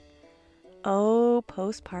Oh,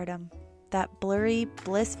 postpartum. That blurry,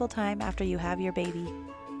 blissful time after you have your baby.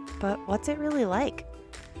 But what's it really like?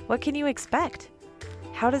 What can you expect?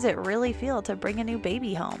 How does it really feel to bring a new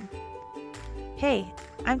baby home? Hey,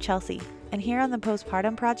 I'm Chelsea, and here on the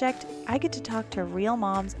Postpartum Project, I get to talk to real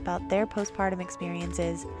moms about their postpartum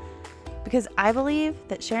experiences because I believe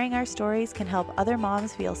that sharing our stories can help other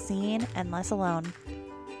moms feel seen and less alone.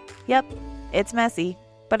 Yep, it's messy,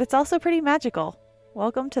 but it's also pretty magical.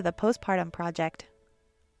 Welcome to the Postpartum Project.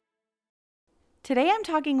 Today I'm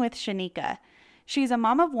talking with Shaneka. She's a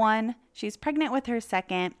mom of one, she's pregnant with her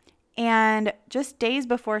second, and just days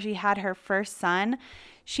before she had her first son,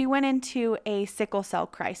 she went into a sickle cell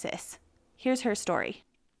crisis. Here's her story.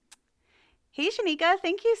 Hey Shaneka,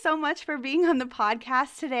 thank you so much for being on the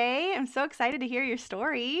podcast today. I'm so excited to hear your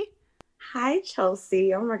story. Hi,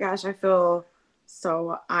 Chelsea. Oh my gosh, I feel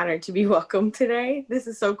so honored to be welcome today. This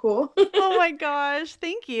is so cool. Oh my gosh,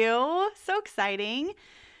 thank you. So exciting.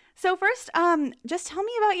 So first, just tell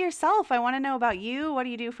me about yourself. I want to know about you. What do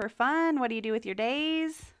you do for fun? What do you do with your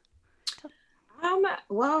days?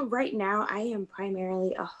 Well, right now I am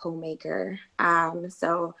primarily a homemaker.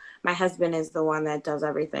 So my husband is the one that does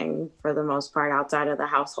everything for the most part outside of the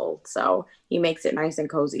household. So he makes it nice and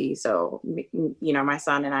cozy. So, my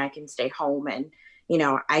son and I can stay home and,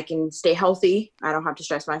 I can stay healthy. I don't have to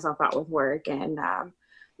stress myself out with work. And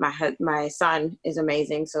my son is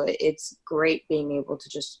amazing. So it's great being able to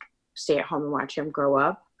just stay at home and watch him grow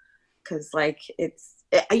up. Cause I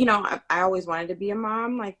always wanted to be a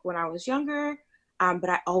mom, like when I was younger. But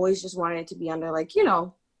I always just wanted it to be under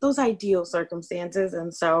those ideal circumstances.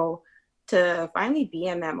 And so to finally be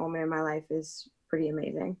in that moment in my life is pretty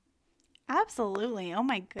amazing. Absolutely. Oh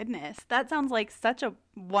my goodness. That sounds like such a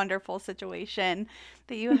wonderful situation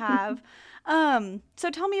that you have. So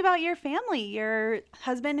tell me about your family, your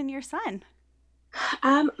husband and your son.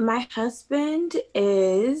 My husband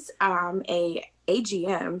is a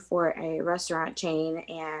AGM for a restaurant chain,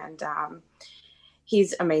 and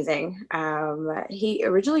he's amazing. He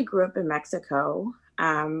originally grew up in Mexico,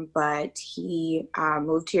 but he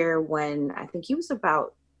moved here when I think he was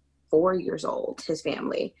about 4 years old. His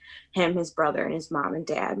family, him, his brother, and his mom and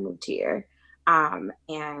dad moved here.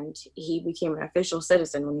 And he became an official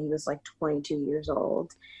citizen when he was like 22 years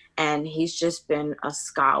old. And he's just been a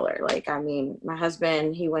scholar. Like, I mean, my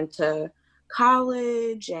husband, he went to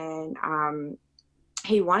college and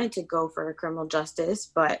he wanted to go for criminal justice,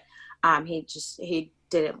 but he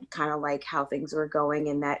didn't kind of like how things were going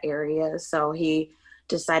in that area. So he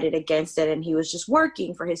decided against it, and he was just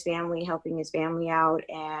working for his family, helping his family out.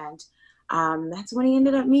 And that's when he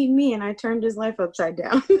ended up meeting me, and I turned his life upside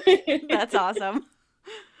down. That's awesome.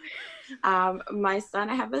 My son,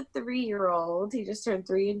 I have a 3-year-old. He just turned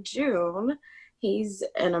 3 in June. He's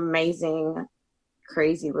an amazing,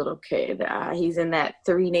 crazy little kid. He's in that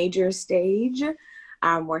three-nager stage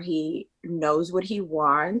where he knows what he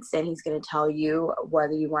wants, and he's going to tell you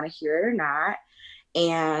whether you want to hear it or not.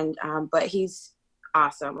 And but he's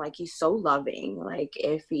awesome. Like, he's so loving. Like,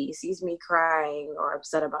 if he sees me crying or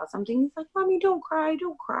upset about something, he's like, "Mommy, don't cry,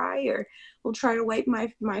 don't cry," or we'll try to wipe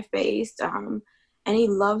my face. And he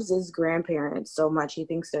loves his grandparents so much. He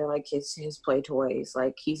thinks they're like his play toys.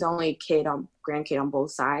 Like, he's only grandkid on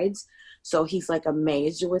both sides, so he's like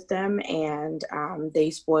amazed with them, and they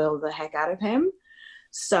spoil the heck out of him.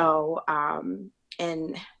 So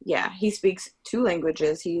and yeah, he speaks 2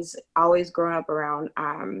 languages. He's always grown up around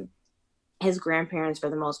his grandparents for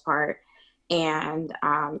the most part. And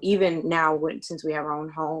even now, since we have our own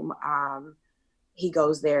home, he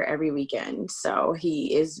goes there every weekend. So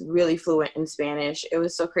he is really fluent in Spanish. It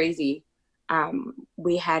was so crazy.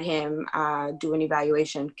 We had him do an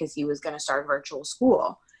evaluation because he was going to start virtual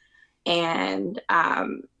school. And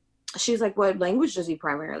she's like, "What language does he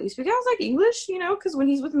primarily speak?" I was like, "English, because when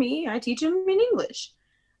he's with me, I teach him in English."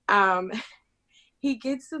 Um, he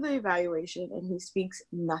gets to the evaluation and he speaks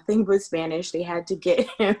nothing but Spanish. They had to get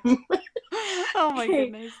him Oh my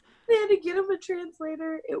goodness. they had to get him a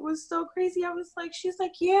translator. It was so crazy. She's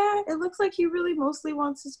like, "Yeah, it looks like he really mostly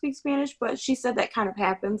wants to speak Spanish," but she said that kind of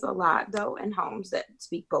happens a lot though in homes that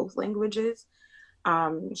speak both languages.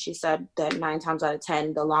 She said that 9 times out of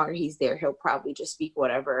 10, the longer he's there, he'll probably just speak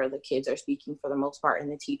whatever the kids are speaking for the most part,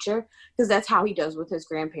 and the teacher, because that's how he does with his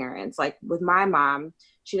grandparents. Like with my mom,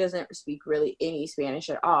 she doesn't speak really any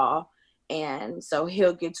Spanish at all. And so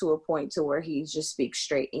he'll get to a point to where he just speaks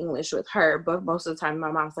straight English with her. But most of the time,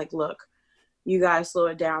 my mom's like, "Look, you gotta slow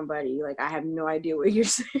it down, buddy. Like, I have no idea what you're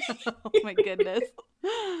saying." Oh my goodness.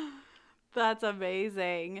 That's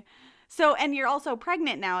amazing. So, and you're also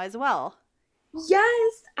pregnant now as well.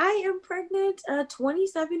 Yes, I am pregnant,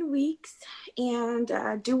 27 weeks,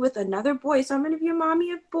 and due with another boy. So I'm gonna be a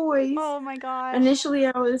mommy of boys. Oh my gosh. Initially,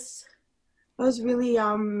 I was really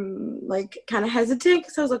like kind of hesitant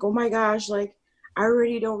because I was like, oh my gosh, like I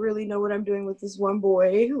already don't really know what I'm doing with this one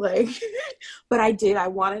boy, like, but I did. I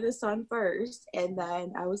wanted a son first, and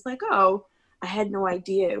then I was like, oh, I had no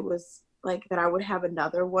idea it was like that I would have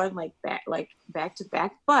another one like back to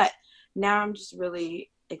back. But now I'm just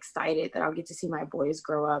really excited that I'll get to see my boys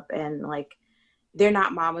grow up and like they're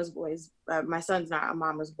not mama's boys. My son's not a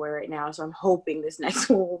mama's boy right now, so I'm hoping this next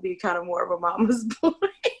one will be kind of more of a mama's boy.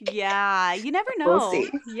 Yeah, you never We'll know.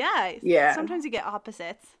 see. Yeah, Yeah. sometimes you get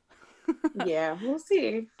opposites. Yeah, we'll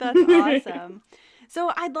see. That's awesome.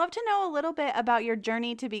 So, I'd love to know a little bit about your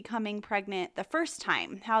journey to becoming pregnant the first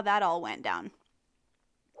time, how that all went down.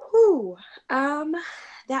 Whew.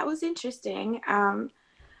 That was interesting.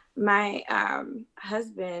 My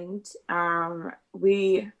husband,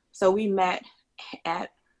 we met at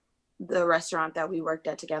the restaurant that we worked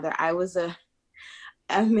at together. I was a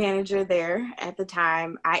manager there at the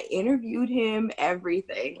time. I interviewed him,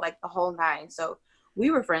 everything, like the whole nine. So we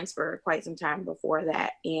were friends for quite some time before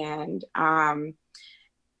that. And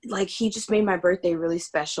like he just made my birthday really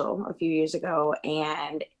special a few years ago,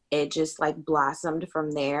 and it just like blossomed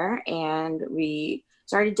from there, and we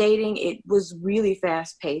started dating. It was really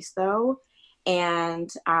fast paced though, and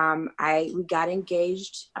I we got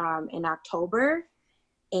engaged in October,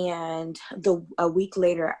 and a week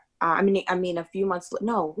later, a few months.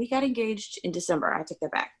 No, we got engaged in December. I take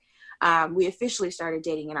that back. We officially started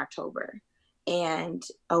dating in October, and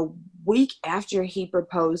a week after he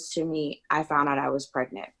proposed to me, I found out I was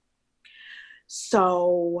pregnant.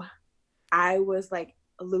 So I was like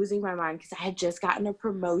losing my mind because I had just gotten a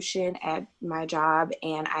promotion at my job,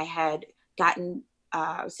 and I had gotten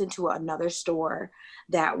sent to another store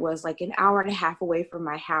that was like an hour and a half away from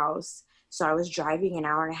my house. So I was driving an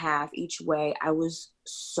hour and a half each way. I was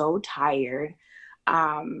so tired.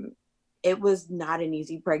 Um, it was not an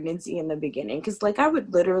easy pregnancy in the beginning because like I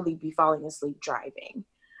would literally be falling asleep driving.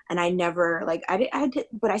 And I never like I did,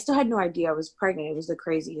 but I still had no idea I was pregnant. It was the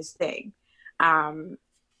craziest thing. Um,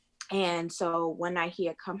 and so one night he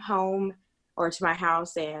had come home or to my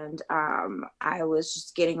house, and I was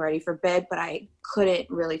just getting ready for bed, but I couldn't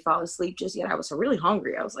really fall asleep just yet. I was really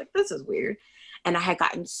hungry. I was like, this is weird. And I had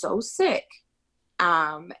gotten so sick.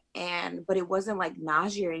 But it wasn't like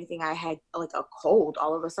nausea or anything. I had like a cold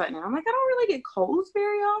all of a sudden. And I'm like, I don't really get colds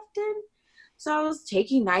very often. So I was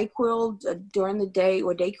taking NyQuil during the day,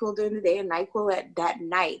 or Dayquil during the day, and NyQuil at that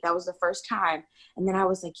night. That was the first time. And then I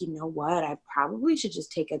was like, you know what? I probably should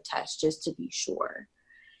just take a test just to be sure.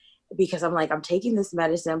 Because I'm like, I'm taking this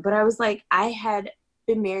medicine. But I was like, I had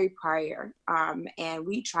been married prior, and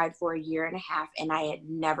we tried for a year and a half, and I had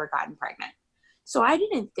never gotten pregnant. So I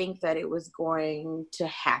didn't think that it was going to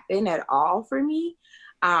happen at all for me.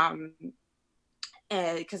 Um,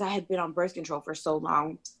 because I had been on birth control for so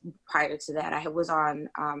long prior to that. I was on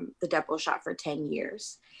the Depo shot for 10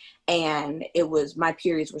 years. And it was, my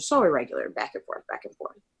periods were so irregular, back and forth, back and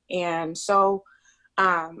forth. And so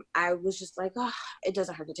I was just like, oh, it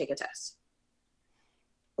doesn't hurt to take a test.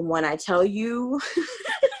 When I tell you,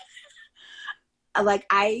 like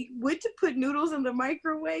I went to put noodles in the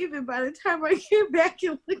microwave, and by the time I came back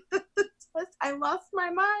and looked at the test, I lost my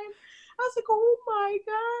mind. I was like, oh my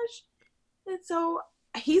gosh. And so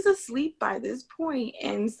he's asleep by this point.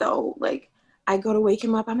 And so like I go to wake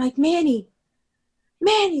him up. I'm like, Manny,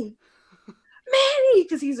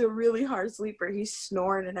 because he's a really hard sleeper. He's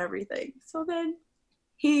snoring and everything. So then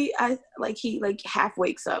he half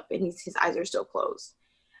wakes up, and his eyes are still closed.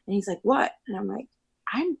 And he's like, what? And I'm like,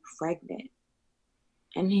 I'm pregnant.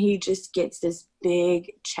 And he just gets this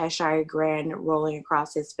big Cheshire grin rolling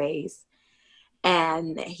across his face.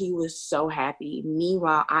 And he was so happy.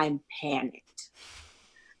 Meanwhile, I'm panicked.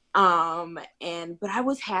 But I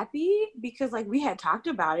was happy because like we had talked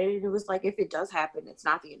about it, and it was like, if it does happen, it's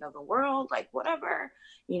not the end of the world, like whatever,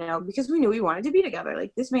 because we knew we wanted to be together.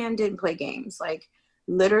 Like this man didn't play games. Like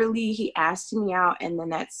literally he asked me out, and then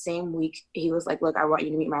that same week he was like, look, I want you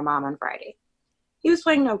to meet my mom on Friday. He was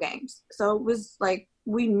playing no games. So it was like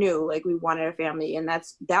we knew like we wanted a family, and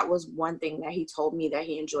that was one thing that he told me that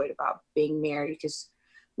he enjoyed about being married, because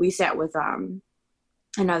we sat with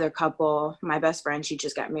another couple, my best friend, she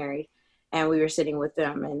just got married, and we were sitting with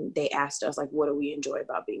them, and they asked us like, what do we enjoy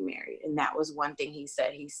about being married? And that was one thing he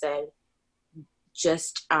said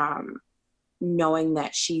just knowing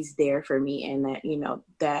that she's there for me, and that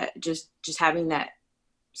that just having that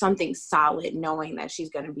something solid, knowing that she's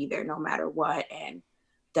going to be there no matter what. And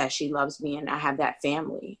that she loves me and I have that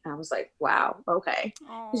family. And I was like, wow, okay.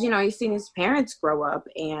 Because, Oh. he's seen his parents grow up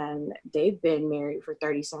and they've been married for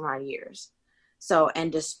 30 some odd years. So,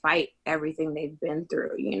 and despite everything they've been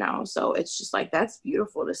through, so it's just like, that's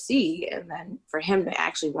beautiful to see. And then for him to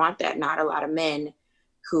actually want that, not a lot of men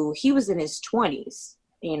who he was in his 20s,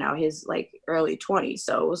 his like early 20s.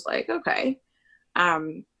 So it was like, okay.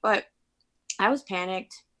 But I was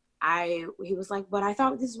panicked. He was like, but I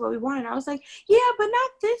thought this is what we wanted. I was like, yeah, but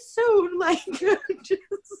not this soon. Like, just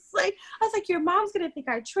like, I was like, your mom's going to think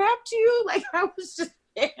I trapped you. Like, I was just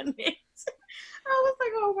panicked. I was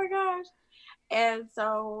like, oh my gosh. And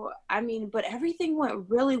so, but everything went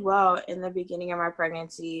really well in the beginning of my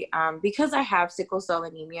pregnancy, because I have sickle cell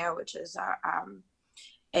anemia, which is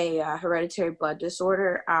a hereditary blood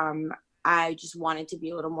disorder. I just wanted to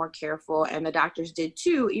be a little more careful, and the doctors did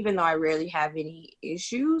too, even though I rarely have any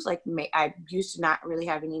issues. Like I used to not really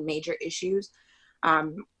have any major issues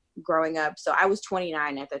growing up. So I was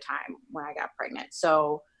 29 at the time when I got pregnant.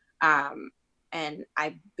 So, and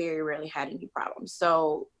I very rarely had any problems.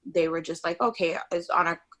 So they were just like, okay, it's on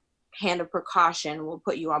a hand of precaution, we'll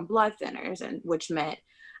put you on blood thinners, and which meant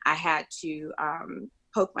I had to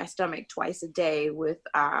poke my stomach twice a day with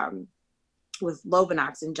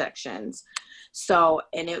Lovenox injections. So,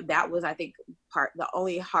 and that was, I think, the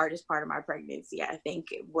only hardest part of my pregnancy. I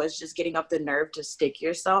think it was just getting up the nerve to stick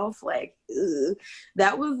yourself. Like, ugh,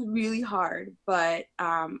 that was really hard. But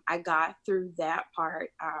I got through that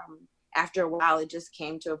part. After a while, it just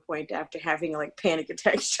came to a point after having like panic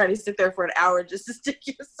attacks, trying to sit there for an hour just to stick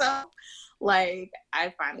yourself. Like,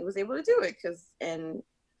 I finally was able to do it because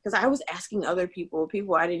I was asking other people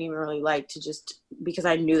I didn't even really like, to just, because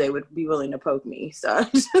I knew they would be willing to poke me. So,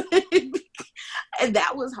 and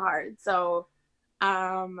that was hard. So,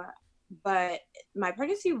 but my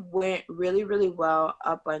pregnancy went really, really well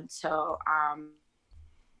up until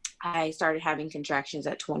I started having contractions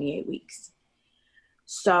at 28 weeks.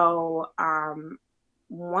 So,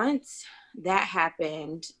 once that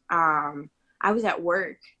happened, I was at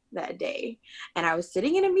work that day, and I was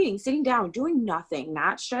sitting in a meeting, sitting down, doing nothing,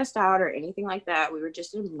 not stressed out or anything like that. We were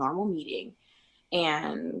just in a normal meeting,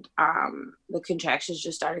 and the contractions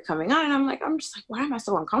just started coming on, and I'm just like, why am I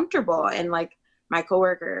so uncomfortable? And like my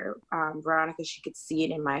coworker, Veronica, she could see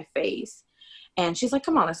it in my face, and she's like,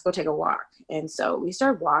 come on, let's go take a walk. And so we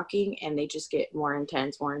started walking, and they just get more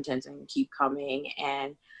intense, and keep coming.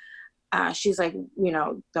 And she's like, do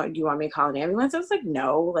you want me to call an ambulance? I was like,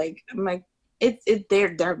 no. Like, I'm like, they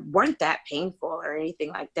weren't that painful or anything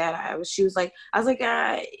like that. She was like, I was like,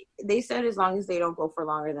 they said as long as they don't go for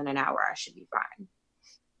longer than an hour, I should be fine.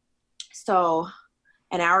 So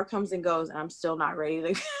an hour comes and goes, and I'm still not ready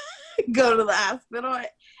to go to the hospital.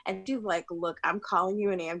 And she's like, look, I'm calling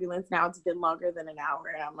you an ambulance now. It's been longer than an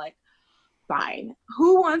hour. And I'm like, fine.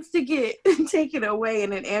 Who wants to get taken away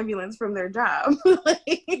in an ambulance from their job?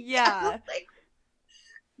 Like, Yeah. like,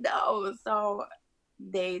 no. So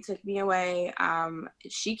they took me away.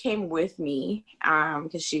 She came with me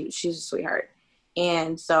because she's a sweetheart.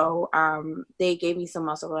 And so they gave me some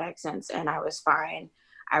muscle relaxants, and I was fine.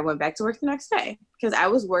 I went back to work the next day because I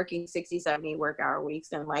was working 60, 70 work hour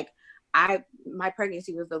weeks. And like, my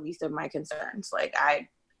pregnancy was the least of my concerns. Like,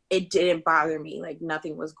 it didn't bother me. Like,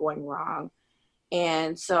 nothing was going wrong.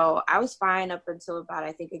 And so I was fine up until about,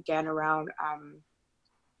 I think, again, around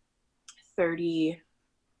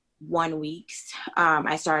 31 weeks.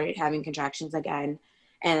 I started having contractions again.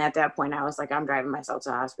 And at that point, I was like, I'm driving myself to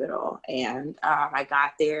the hospital. And I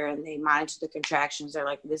got there, and they monitored the contractions. They're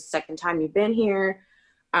like, this is the second time you've been here.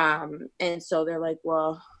 And so they're like,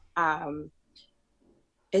 well,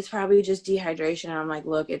 it's probably just dehydration. And I'm like,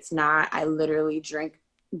 look, it's not. I literally drink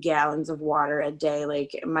gallons of water a day.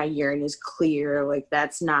 Like, my urine is clear. Like,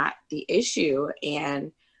 that's not the issue.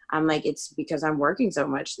 And I'm like, it's because I'm working so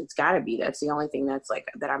much. It's gotta be. That's the only thing that's like,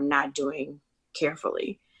 that I'm not doing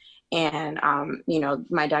carefully. And,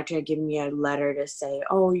 my doctor had given me a letter to say,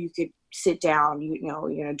 oh, you could sit down,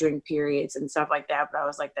 during periods and stuff like that. But I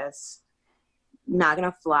was like, that's not going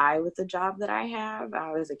to fly with the job that I have.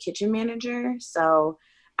 I was a kitchen manager. So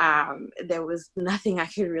there was nothing I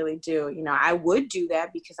could really do. I would do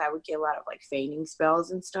that because I would get a lot of like fainting spells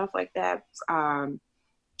and stuff like that.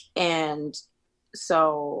 And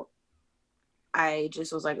so I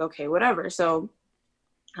just was like, okay, whatever. So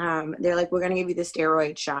they're like, we're going to give you the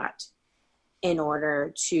steroid shot in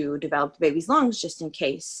order to develop the baby's lungs just in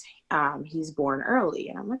case he's born early.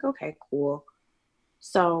 And I'm like, okay, cool.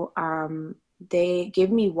 So they give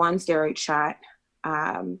me one steroid shot,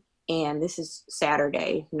 and this is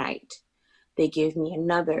Saturday night. They give me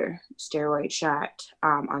another steroid shot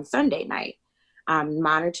on Sunday night.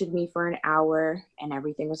 monitored me for an hour, and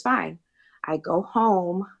everything was fine. I go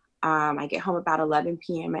home. I get home about 11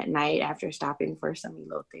 p.m. at night after stopping for some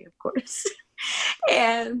elote, of course.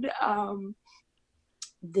 And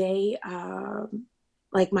they,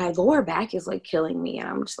 like, my lower back is like killing me. And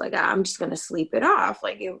I'm just like, I'm just going to sleep it off.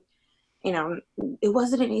 Like, you know, it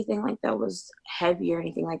wasn't anything like that was heavy or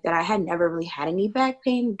anything like that. I had never really had any back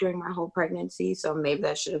pain during my whole pregnancy. So maybe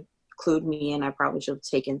that should have clued me in. I probably should have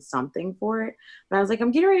taken something for it. But I was like,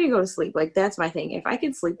 I'm getting ready to go to sleep. Like, that's my thing. If I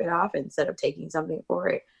can sleep it off instead of taking something for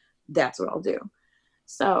it, that's what I'll do.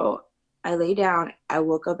 So I lay down. I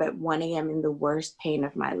woke up at 1 a.m. in the worst pain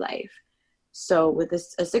of my life. So with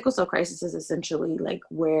this, a sickle cell crisis is essentially like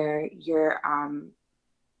where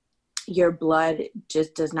your blood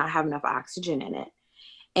just does not have enough oxygen in it.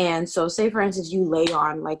 And so say, for instance, you lay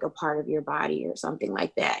on like a part of your body or something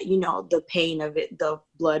like that, you know, the pain of it, the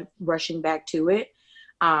blood rushing back to it.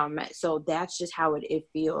 So that's just how it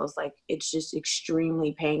feels. Like, it's just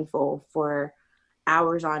extremely painful for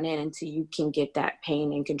hours on end until you can get that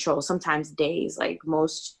pain in control. Sometimes days. Like,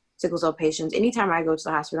 most sickle cell patients, anytime I go to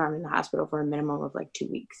the hospital, I'm in the hospital for a minimum of like 2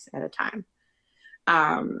 weeks at a time.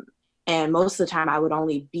 And most of the time I would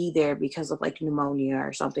only be there because of like pneumonia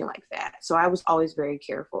or something like that. So I was always very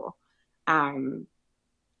careful. And,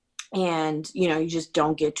 you know, you just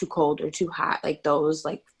don't get too cold or too hot. Like, those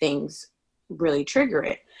like things really trigger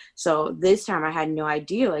it. So this time I had no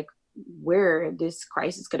idea like where this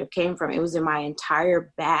crisis could have came from. It was in my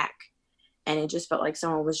entire back. And it just felt like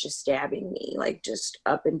someone was just stabbing me, like just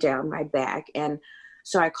up and down my back. And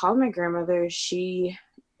so I called my grandmother. She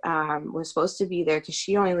was supposed to be there because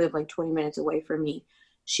she only lived like 20 minutes away from me.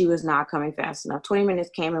 She was not coming fast enough. 20 minutes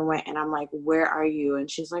came and went, and I'm like, where are you? And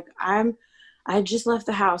she's like, I just left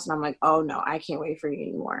the house. And I'm like, oh no, I can't wait for you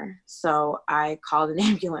anymore. So I called an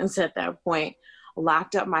ambulance at that point,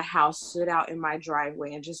 locked up my house, stood out in my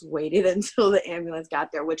driveway, and just waited until the ambulance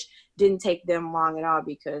got there, which didn't take them long at all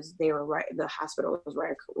because they were right. The hospital was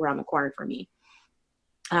right around the corner for me.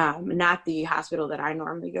 Not the hospital that I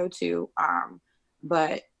normally go to.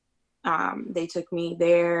 But they took me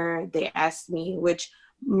there. They asked me, which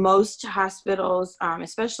most hospitals,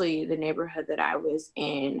 especially the neighborhood that I was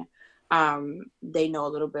in, they know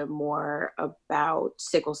a little bit more about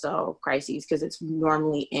sickle cell crises because it's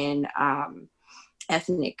normally in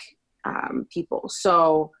ethnic people.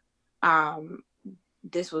 So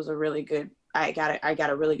this was a really good, I got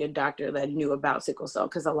a really good doctor that knew about sickle cell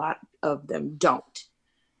because a lot of them don't.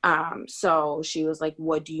 So she was like,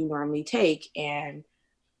 what do you normally take? And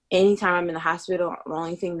anytime I'm in the hospital, the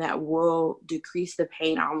only thing that will decrease the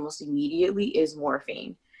pain almost immediately is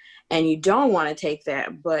morphine. And you don't want to take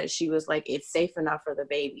that, but she was like, it's safe enough for the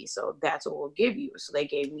baby, so that's what we'll give you. So they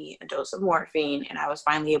gave me a dose of morphine, and I was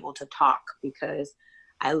finally able to talk because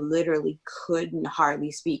I literally couldn't hardly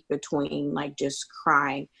speak between like just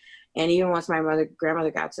crying. And even once my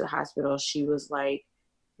grandmother got to the hospital, she was like,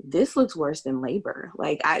 this looks worse than labor.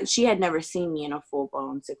 Like, she had never seen me in a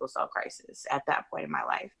full-blown sickle cell crisis at that point in my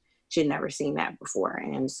life. She had never seen that before.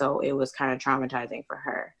 And so it was kind of traumatizing for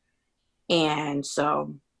her. And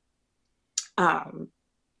so they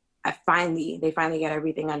finally got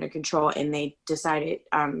everything under control, and they decided,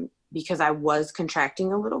 because I was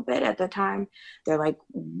contracting a little bit at the time, they're like,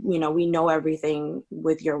 you know, we know everything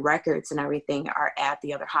with your records and everything are at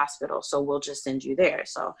the other hospital, so we'll just send you there.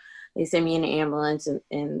 So they sent me in an ambulance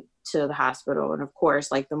and to the hospital. And of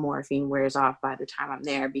course, like, the morphine wears off by the time I'm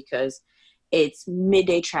there because it's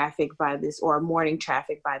midday traffic or morning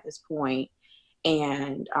traffic by this point.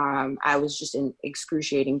 And I was just in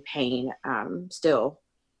excruciating pain still.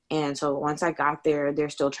 And so once I got there, they're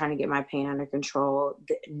still trying to get my pain under control.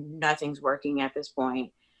 Nothing's working at this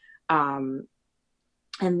point. And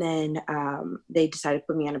then they decided to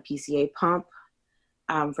put me on a PCA pump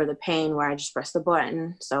for the pain, where I just press the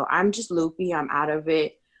button. So I'm just loopy. I'm out of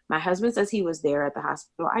it. My husband says he was there at the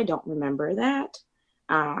hospital. I don't remember that.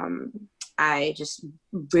 I just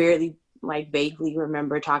barely, like, vaguely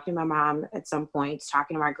remember talking to my mom at some points,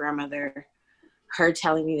 talking to my grandmother, her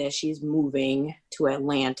telling me that she's moving to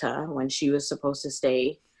Atlanta when she was supposed to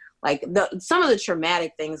stay. Like, some of the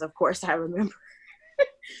traumatic things, of course, I remember.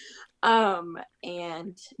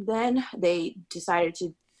 And then they decided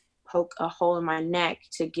to poke a hole in my neck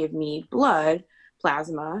to give me blood,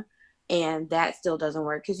 plasma, and that still doesn't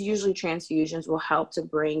work because usually transfusions will help to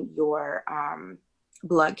bring your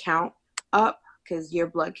blood count up because your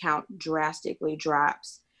blood count drastically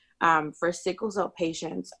drops. For sickle cell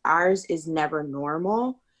patients, ours is never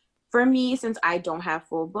normal. For me, since I don't have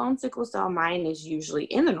full-blown sickle cell, mine is usually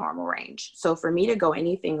in the normal range. So for me to go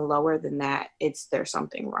anything lower than that, there's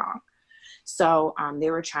something wrong. So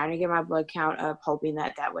they were trying to get my blood count up, hoping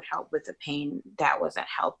that that would help with the pain. That wasn't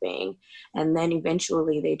helping. And then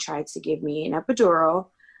eventually they tried to give me an epidural.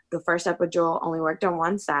 The first epidural only worked on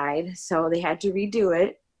one side, so they had to redo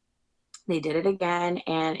it. They did it again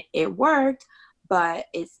and it worked, but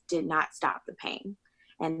it did not stop the pain.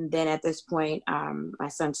 And then at this point, my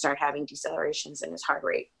son started having decelerations in his heart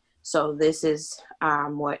rate. So this is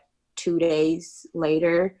 2 days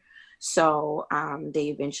later. So they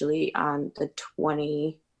eventually on the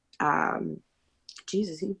 20,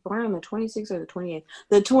 Jesus, he born on the 26th or the 28th?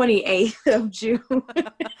 The 28th of June,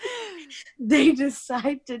 they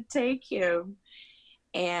decide to take him.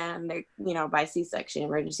 And they, by C-section,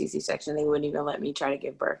 emergency C-section, they wouldn't even let me try to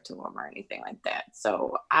give birth to him or anything like that.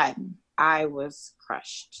 So I was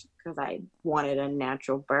crushed because I wanted a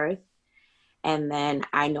natural birth. And then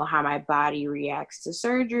I know how my body reacts to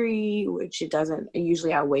surgery, which it doesn't.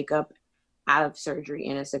 Usually I wake up out of surgery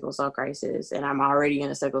in a sickle cell crisis, and I'm already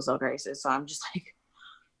in a sickle cell crisis. So I'm just like,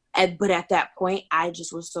 but at that point, I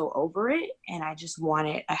just was so over it, and I just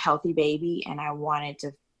wanted a healthy baby, and I wanted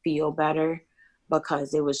to feel better,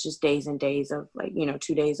 because it was just days and days of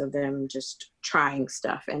 2 days of them just trying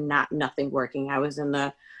stuff and nothing working. I was in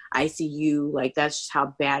the ICU, like that's just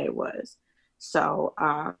how bad it was. So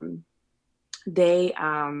they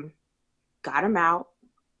got him out.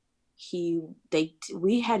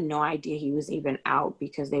 We had no idea he was even out,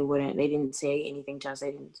 because they didn't say anything to us.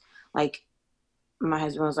 They didn't, like, my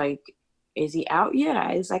husband was like, is he out yet?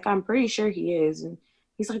 I was like, I'm pretty sure he is. And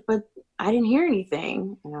he's like, but I didn't hear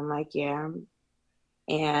anything. And I'm like, yeah.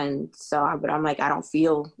 And so, but I'm like, I don't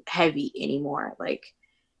feel heavy anymore.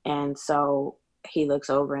 And so he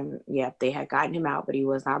looks over and they had gotten him out, but he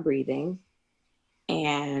was not breathing.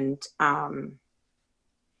 And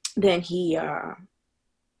then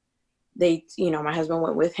my husband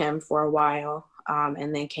went with him for a while,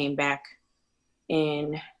 and then came back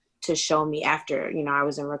in to show me after, I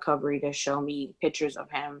was in recovery, to show me pictures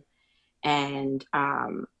of him and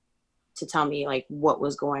to tell me like what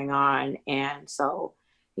was going on. And so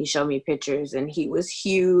he showed me pictures, and he was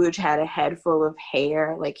huge, had a head full of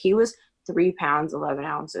hair. Like, he was 3 pounds, 11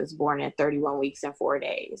 ounces, born at 31 weeks and 4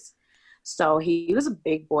 days. So he was a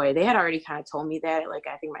big boy. They had already kind of told me that, like,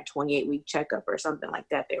 I think my 28-week checkup or something like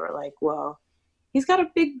that. They were like, well, he's got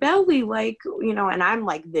a big belly, and I'm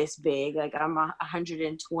like this big, like I'm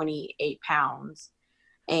 128 pounds.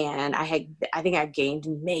 And I think I gained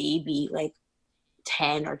maybe like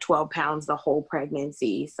 10 or 12 pounds the whole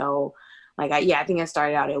pregnancy. So I think I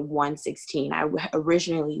started out at 116. I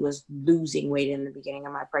originally was losing weight in the beginning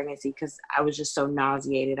of my pregnancy because I was just so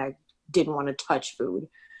nauseated. I didn't want to touch food.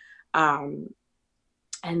 And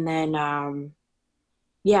then,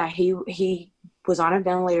 he was on a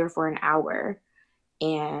ventilator for an hour.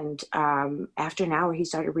 And after an hour, he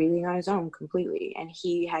started breathing on his own completely. And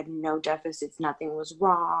he had no deficits. Nothing was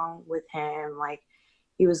wrong with him. Like,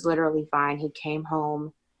 he was literally fine. He came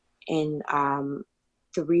home in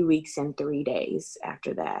 3 weeks and 3 days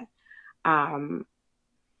after that.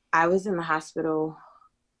 I was in the hospital,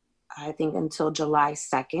 I think, until July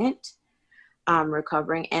 2nd,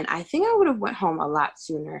 recovering. And I think I would have went home a lot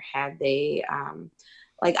sooner had they,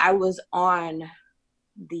 I was on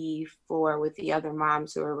the floor with the other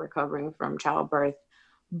moms who were recovering from childbirth,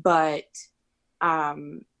 but a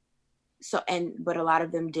lot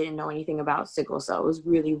of them didn't know anything about sickle cell. It was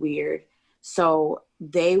really weird. So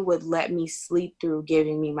they would let me sleep through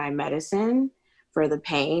giving me my medicine for the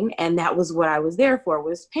pain. And that was what I was there for,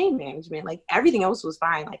 was pain management. Like, everything else was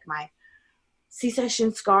fine. Like, my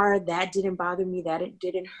C-section scar, that didn't bother me, that it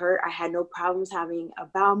didn't hurt. I had no problems having a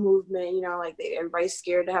bowel movement, everybody's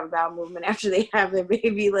scared to have a bowel movement after they have their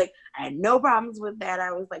baby. Like, I had no problems with that.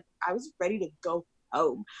 I was ready to go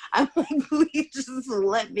home. I'm like, please just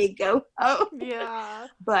let me go home. Yeah.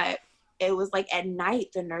 But it was like at night,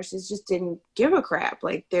 the nurses just didn't give a crap.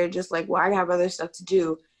 Like, they're just like, well, I have other stuff to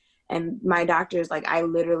do. And my doctor's like, I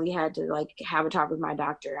literally had to have a talk with my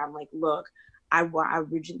doctor. I'm like, look, I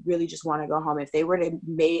really just want to go home. If they were to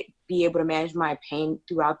be able to manage my pain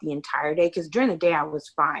throughout the entire day, because during the day I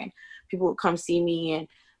was fine. People would come see me and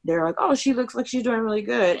they're like, oh, she looks like she's doing really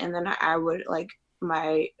good. And then I would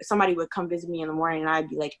somebody would come visit me in the morning and I'd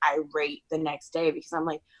be like irate the next day, because I'm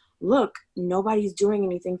like, look, nobody's doing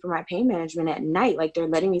anything for my pain management at night. Like, they're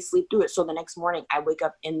letting me sleep through it. So the next morning I wake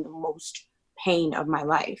up in the most pain of my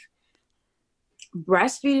life.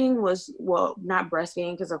 Breastfeeding was, well, not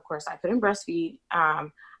breastfeeding, because of course I couldn't breastfeed. I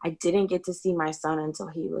didn't get to see my son until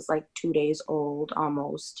he was like 2 days old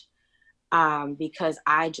almost, because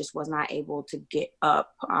I just was not able to get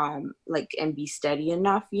up and be steady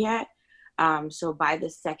enough yet. So by the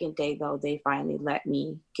second day, though, they finally let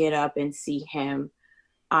me get up and see him.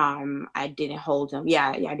 I didn't hold him.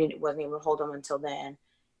 Wasn't able to hold him until then.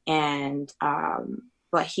 And,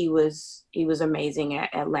 but he was amazing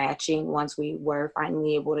at latching once we were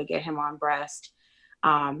finally able to get him on breast.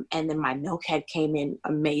 And then my milk head came in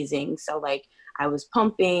amazing. So like I was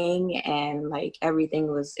pumping and like everything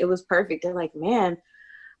was perfect. They're like, man,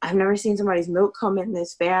 I've never seen somebody's milk come in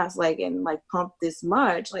this fast, like, and like pump this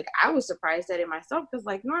much. Like I was surprised at it myself because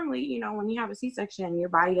like normally, you know, when you have a C-section, your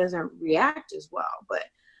body doesn't react as well, but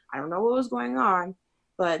I don't know what was going on.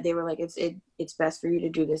 But they were like, it's best for you to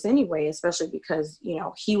do this anyway, especially because, you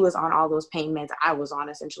know, he was on all those pain meds I was on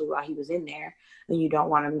essentially while he was in there, and you don't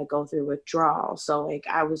want him to go through withdrawal. So like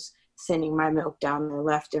I was sending my milk down there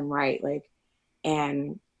left and right, like,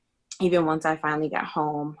 and even once I finally got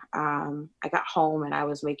home, I got home and I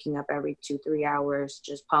was waking up every 2-3 hours,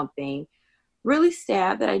 just pumping. Really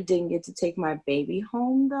sad that I didn't get to take my baby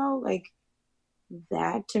home though. Like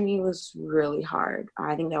that to me was really hard.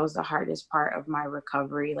 I think that was the hardest part of my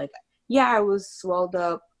recovery. Like, yeah, I was swelled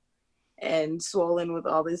up and swollen with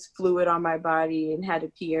all this fluid on my body and had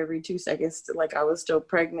to pee every 2 seconds to, like I was still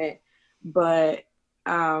pregnant. But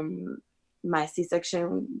my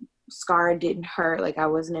C-section scar didn't hurt. Like I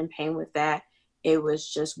wasn't in pain with that. It was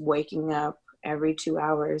just waking up every 2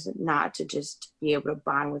 hours not to just be able to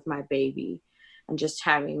bond with my baby, and just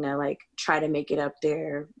having to like try to make it up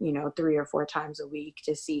there, you know, 3 or 4 times a week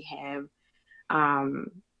to see him.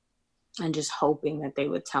 And just hoping that they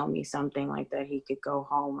would tell me something like that he could go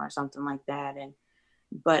home or something like that.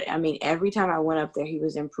 But I mean, every time I went up there, he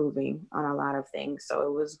was improving on a lot of things. So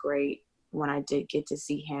it was great when I did get to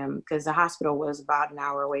see him, because the hospital was about an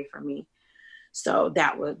hour away from me. So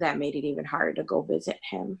that made it even harder to go visit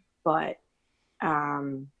him. But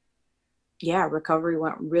yeah, recovery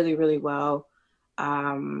went really, really well.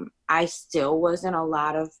 I still was in a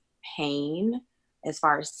lot of pain as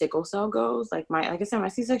far as sickle cell goes. Like I said, my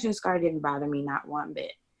C-section scar didn't bother me not one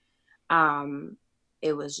bit.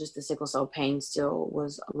 It was just the sickle cell pain still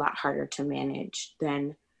was a lot harder to manage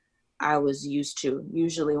than I was used to.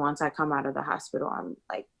 Usually once I come out of the hospital, I'm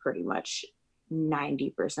like pretty much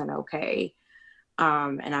 90% okay.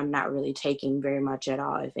 And I'm not really taking very much at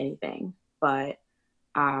all, if anything. But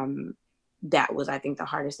that was, I think, the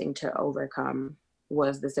hardest thing to overcome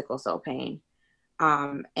was the sickle cell pain.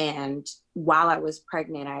 And while I was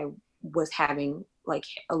pregnant, I was having like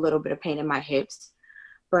a little bit of pain in my hips,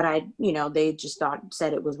 but they just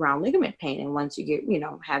said it was round ligament pain. And once you get,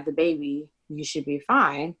 have the baby, you should be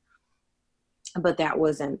fine. But that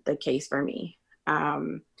wasn't the case for me.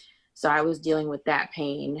 So I was dealing with that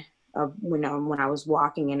pain of, when I was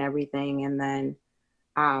walking and everything. And then,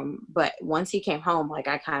 but once he came home, like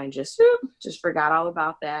I kind of just forgot all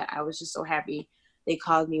about that. I was just so happy. They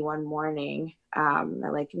called me one morning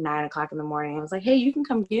at like 9:00 in the morning. I was like, hey, you can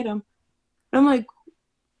come get him. And I'm like,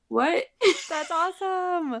 what? That's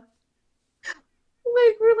awesome. Like,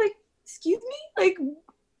 we're like, excuse me? Like,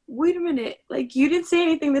 wait a minute. Like, you didn't say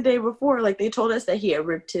anything the day before. Like, they told us that he had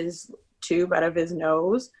ripped his tube out of his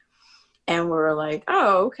nose. And we were like,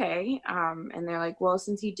 oh, okay. And they're like, well,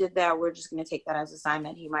 since he did that, we're just going to take that as a sign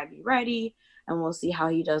that he might be ready. And we'll see how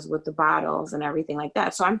he does with the bottles and everything like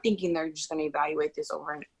that. So I'm thinking they're just going to evaluate this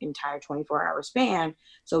over an entire 24-hour span.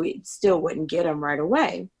 So it still wouldn't get him right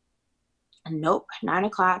away. And nope,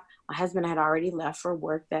 9:00. My husband had already left for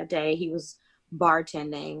work that day. He was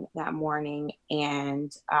bartending that morning.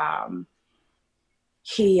 And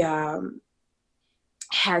he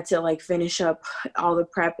had to like finish up all the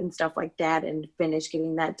prep and stuff like that and finish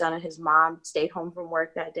getting that done. And his mom stayed home from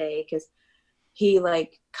work that day because he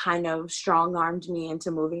like kind of strong-armed me into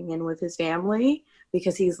moving in with his family,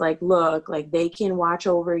 because he's like, look, like they can watch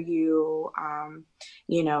over you,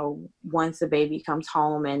 once the baby comes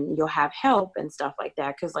home, and you'll have help and stuff like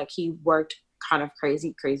that. Cause like he worked kind of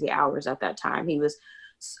crazy hours at that time. He was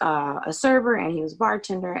a server and he was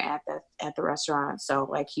bartender at the restaurant. So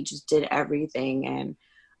like he just did everything.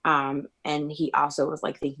 And he also was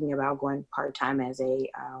like thinking about going part-time as a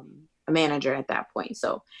manager at that point.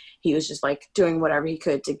 So he was just like doing whatever he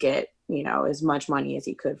could to get, as much money as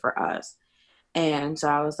he could for us. And so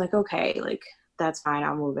I was like, okay, like that's fine.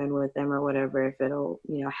 I'll move in with them or whatever, if it'll,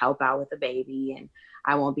 help out with the baby and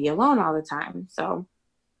I won't be alone all the time. So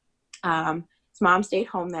his mom stayed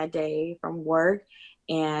home that day from work,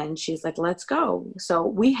 and she's like, let's go. So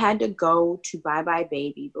we had to go to Bye Bye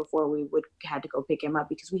Baby before we had to go pick him up,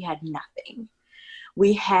 because we had nothing.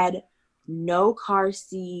 We had no car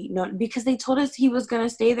seat, because they told us he was going to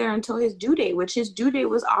stay there until his due date, which his due date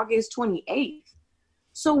was August 28th.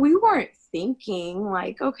 So we weren't thinking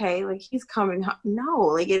like, okay, like he's coming home. No,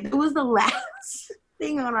 like it was the last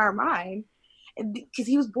thing on our mind. Because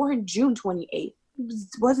he was born June 28th.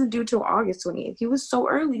 Wasn't due till August 28th. He was so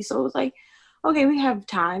early. So it was like, okay, we have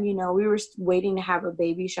time. You know, we were waiting to have a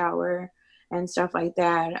baby shower and stuff like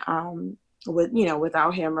that,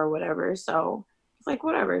 without him or whatever. So it's like,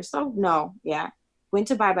 whatever. So no, yeah. Went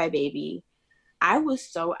to Bye Bye Baby. I was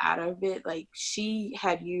so out of it. Like, she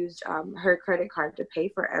had used her credit card to pay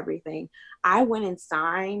for everything. I went and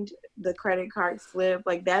signed the credit card slip.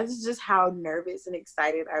 Like, that's just how nervous and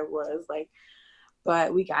excited I was. Like,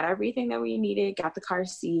 but we got everything that we needed, got the car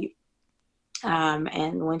seat,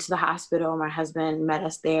 and went to the hospital. My husband met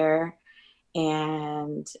us there,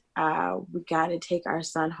 and we got to take our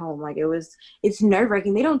son home. Like, it's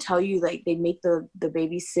nerve-wracking. They don't tell you, like, they make the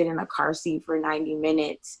baby sit in a car seat for 90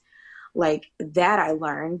 minutes. Like, that I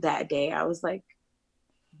learned that day. I was like,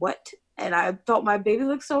 what? And I felt my baby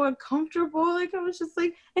look so uncomfortable. Like, I was just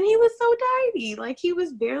like, and he was so tiny. Like, he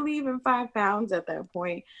was barely even 5 pounds at that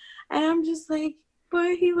point. And I'm just like,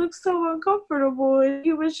 but he looks so uncomfortable. And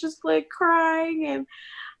he was just like crying. And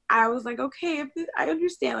I was like, okay, I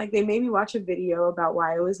understand. Like, they made me watch a video about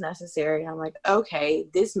why it was necessary. I'm like, okay,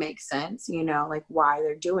 this makes sense, like why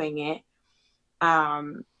they're doing it.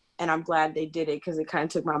 And I'm glad they did it, because it kind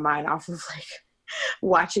of took my mind off of like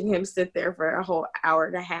watching him sit there for a whole hour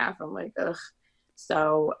and a half. I'm like, ugh.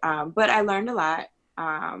 So, but I learned a lot.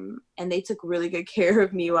 And they took really good care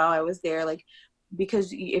of me while I was there. Like, because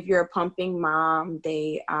if you're a pumping mom,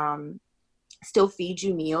 they still feed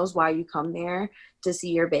you meals while you come there to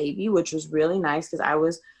see your baby, which was really nice,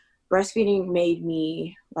 because breastfeeding made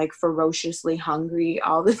me like ferociously hungry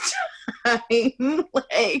all the time.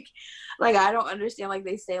 like I don't understand. Like,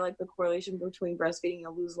 they say like the correlation between breastfeeding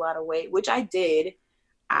and lose a lot of weight, which I did.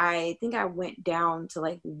 I think I went down to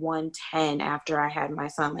like 110 after I had my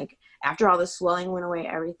son. Like, after all the swelling went away,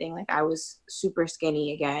 everything, like I was super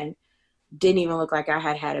skinny again. Didn't even look like I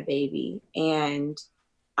had had a baby. And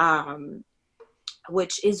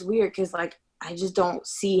which is weird, because like I just don't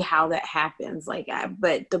see how that happens.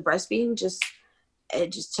 But the breastfeeding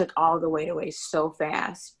it just took all the weight away so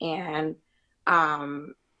fast. And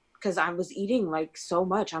because I was eating like so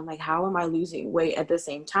much, I'm like, how am I losing weight at the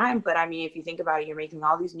same time? But I mean, if you think about it, you're making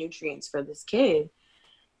all these nutrients for this kid,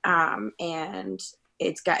 and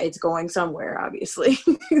it's going somewhere, obviously.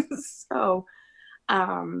 So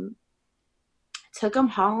took him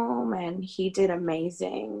home, and he did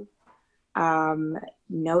amazing.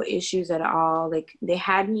 No issues at all. Like, they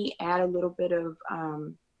had me add a little bit of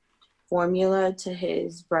formula to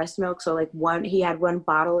his breast milk. So like he had 1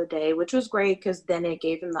 bottle a day, which was great, because then it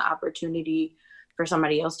gave him the opportunity for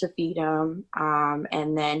somebody else to feed him.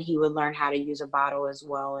 And then he would learn how to use a bottle as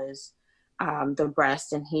well as the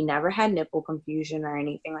breast. And he never had nipple confusion or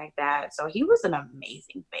anything like that. So he was an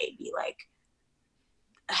amazing baby. Like,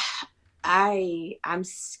 I'm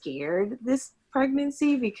scared this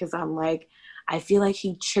pregnancy, because I'm like, I feel like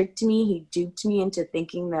he tricked me. He duped me into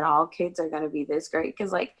thinking that all kids are going to be this great.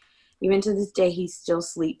 Because like, even to this day, he still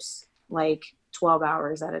sleeps like 12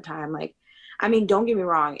 hours at a time. Like, I mean, don't get me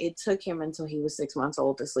wrong. It took him until he was 6 months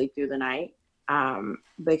old to sleep through the night,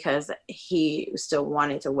 because he still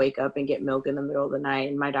wanted to wake up and get milk in the middle of the night.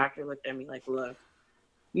 And my doctor looked at me like, look,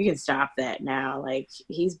 you can stop that now. Like,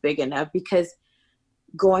 he's big enough. Because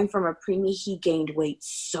going from a preemie, he gained weight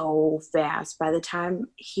so fast. By the time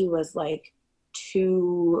he was like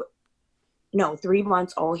 3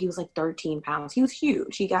 months old, he was like 13 pounds. He was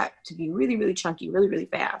huge. He got to be really, really chunky, really, really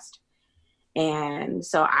fast. And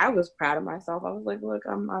so I was proud of myself. I was like, look,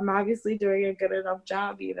 I'm obviously doing a good enough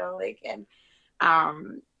job, and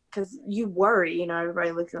because you worry,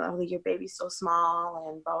 everybody looks at, oh, your baby's so small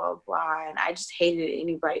and blah, blah, blah. And I just hated it.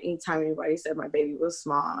 Anytime anybody said my baby was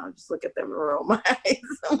small, I would just look at them and roll my eyes.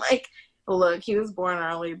 I'm like, look, he was born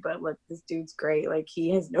early, but look, this dude's great. Like, he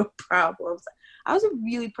has no problems. I was a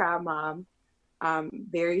really proud mom. I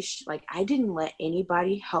didn't let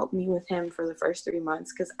anybody help me with him for the first 3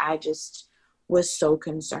 months, because I just was so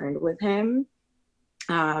concerned with him.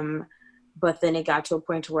 But then it got to a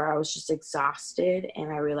point where I was just exhausted,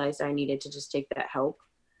 and I realized I needed to just take that help.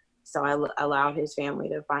 So I allowed his family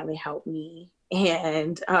to finally help me.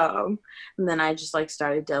 And then I just like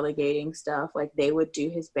started delegating stuff. Like, they would do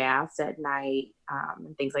his baths at night,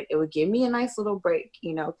 and things. Like, it would give me a nice little break,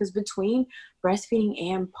 because between breastfeeding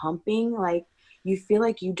and pumping, like, you feel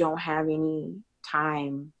like you don't have any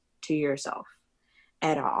time to yourself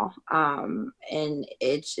at all. And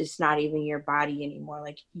it's not even your body anymore.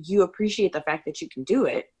 Like, you appreciate the fact that you can do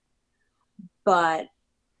it, but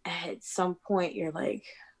at some point you're like,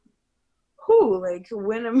 who, like,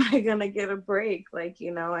 when am I gonna get a break? Like,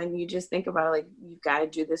 and you just think about it, like, you've got to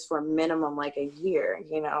do this for a minimum like a year,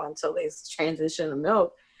 until they transition to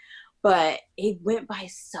milk. But it went by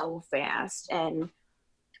so fast, and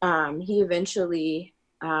he eventually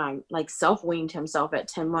like self-weaned himself at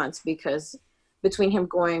 10 months, because between him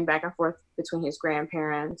going back and forth between his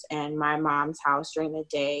grandparents and my mom's house during the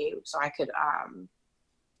day so I could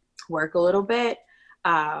work a little bit,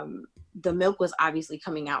 the milk was obviously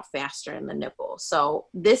coming out faster in the nipple. So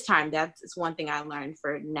this time, that's one thing I learned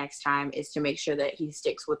for next time, is to make sure that he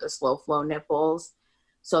sticks with the slow flow nipples,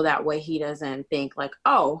 so that way he doesn't think like,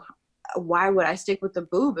 oh, why would I stick with the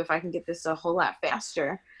boob if I can get this a whole lot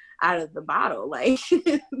faster out of the bottle? Like,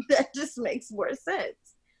 that just makes more sense.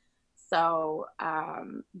 So,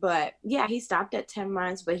 but yeah, he stopped at 10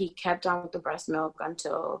 months, but he kept on with the breast milk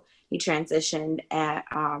until he transitioned at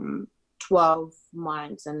 12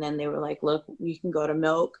 months. And then they were like, look, you can go to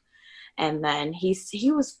milk. And then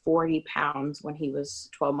he was 40 pounds when he was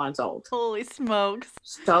 12 months old. Holy smokes.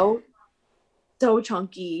 So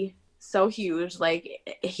chunky, so huge.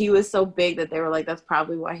 Like, he was so big that they were like, that's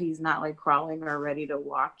probably why he's not like crawling or ready to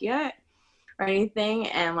walk yet or anything.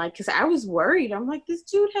 And like, because I was worried, I'm like, this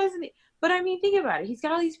dude hasn't, but I mean, think about it, he's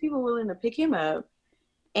got all these people willing to pick him up,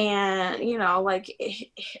 and like,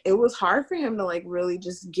 it was hard for him to like really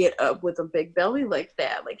just get up with a big belly like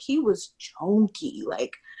that. Like, he was chunky.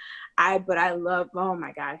 Like, but I love, oh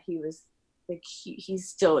my God, he was like, he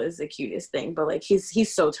still is the cutest thing, but like,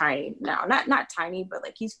 he's so tiny now, not tiny, but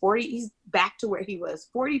like, he's back to where he was,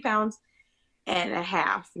 40 pounds and a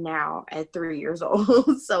half now at 3 years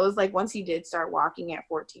old. So it's like, once he did start walking at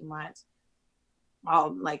 14 months,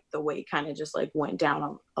 all like the weight kind of just like went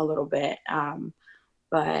down a little bit.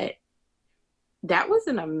 But that was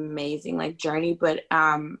an amazing like journey. But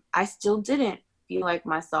I still didn't feel like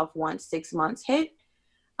myself once 6 months hit.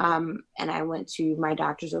 And I went to my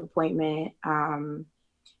doctor's appointment, and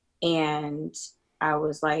I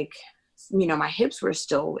was like, my hips were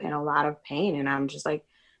still in a lot of pain, and I'm just like,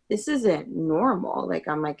 this isn't normal. Like,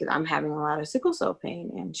 I'm having a lot of sickle cell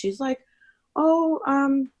pain. And she's like, oh,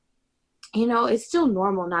 it's still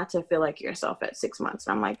normal not to feel like yourself at 6 months.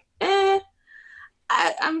 And I'm like,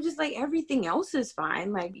 I'm just like, everything else is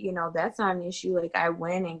fine. Like, that's not an issue. Like, I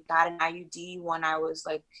went and got an IUD when I was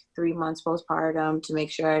like 3 months postpartum to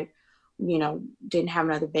make sure I, didn't have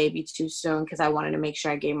another baby too soon, because I wanted to make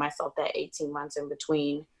sure I gave myself that 18 months in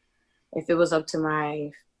between. If it was up to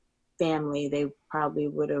my family, they probably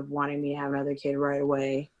would have wanted me to have another kid right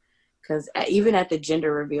away. Because even at the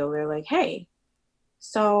gender reveal, they're like, hey,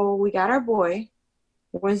 so we got our boy.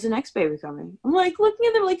 When's the next baby coming? I'm like, looking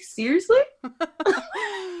at them like, seriously?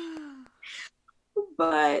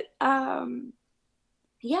 But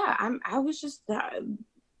yeah, I was just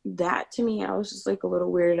that to me, I was just like a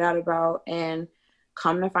little weirded out about, and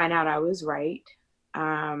come to find out I was right.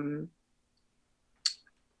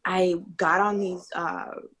 I got on these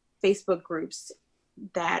Facebook groups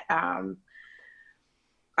that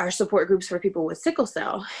are support groups for people with sickle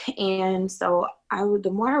cell. And so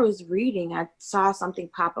the more I was reading, I saw something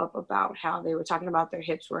pop up about how they were talking about their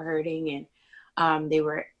hips were hurting, and they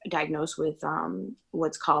were diagnosed with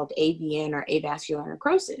what's called AVN, or avascular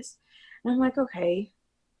necrosis. And I'm like, okay,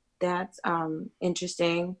 that's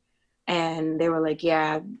interesting. And they were like,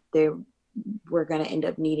 yeah, they were going to end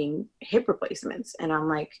up needing hip replacements. And I'm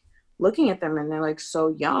like, looking at them, and they're like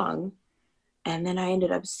so young. And then I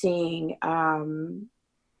ended up seeing,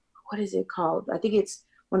 what is it called? I think it's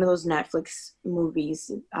one of those Netflix movies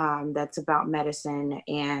that's about medicine.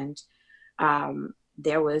 And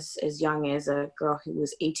there was, as young as a girl who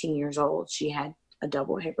was 18 years old, she had a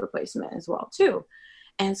double hip replacement as well too.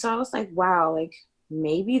 And so I was like, wow, like,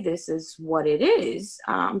 maybe this is what it is.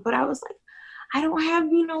 But I was like, I don't have,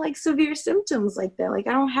 like, severe symptoms like that. Like,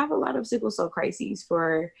 I don't have a lot of sickle cell crises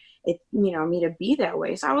for it, me to be that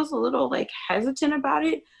way. So I was a little like hesitant about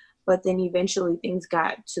it. But then eventually things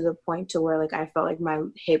got to the point to where like I felt like my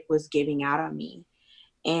hip was giving out on me,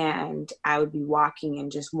 and I would be walking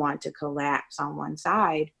and just want to collapse on one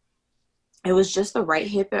side. It was just the right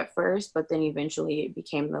hip at first, but then eventually it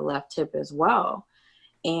became the left hip as well.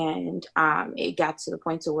 And it got to the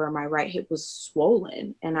point to where my right hip was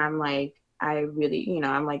swollen, and I'm like, I really,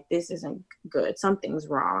 I'm like, this isn't good. Something's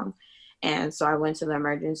wrong. And so I went to the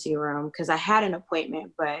emergency room because I had an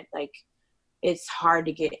appointment, but like, it's hard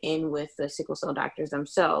to get in with the sickle cell doctors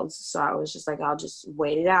themselves. So I was just like, I'll just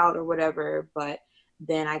wait it out or whatever. But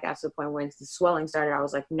then I got to the point where the swelling started. I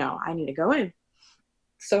was like, no, I need to go in.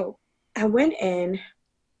 So I went in,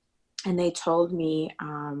 and they told me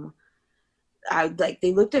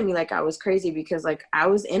they looked at me like I was crazy because like I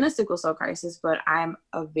was in a sickle cell crisis, but I'm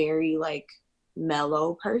a very like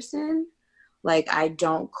mellow person. Like I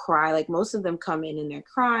don't cry. Like most of them come in and they're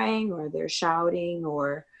crying or they're shouting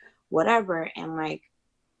or whatever. And like,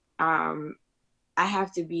 I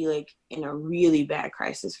have to be like in a really bad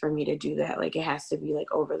crisis for me to do that. Like it has to be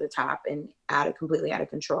like over the top and completely out of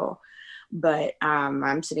control. But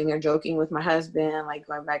I'm sitting there joking with my husband, like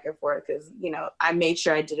going back and forth because, you know, I made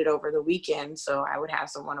sure I did it over the weekend so I would have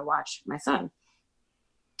someone to watch my son.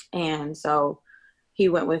 And so he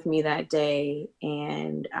went with me that day,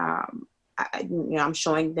 and I'm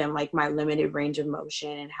showing them like my limited range of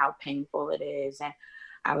motion and how painful it is. And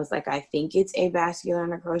I was like, I think it's avascular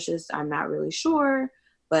necrosis. I'm not really sure,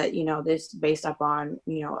 but you know, this based upon,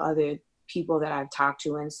 you know, other people that I've talked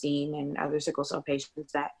to and seen and other sickle cell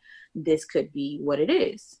patients that this could be what it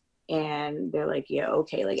is. And they're like, yeah,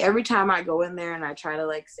 okay. Like every time I go in there and I try to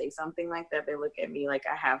like say something like that, they look at me like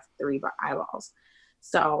I have three eyeballs.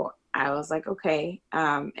 So I was like, okay.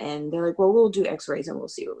 And they're like, well, we'll do x-rays and we'll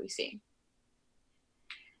see what we see.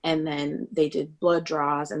 And then they did blood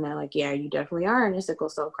draws and they're like, yeah, you definitely are in a sickle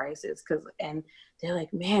cell crisis. And they're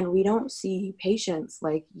like, man, we don't see patients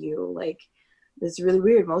like you. Like, it's really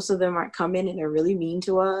weird. Most of them aren't come in and they're really mean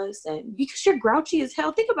to us. And because you're grouchy as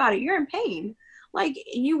hell, think about it. You're in pain. Like,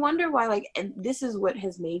 you wonder why, like, and this is what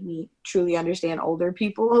has made me truly understand older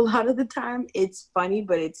people a lot of the time. It's funny,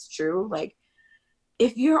 but it's true. Like,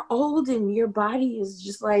 if you're old and your body is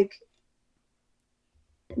just like,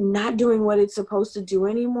 not doing what it's supposed to do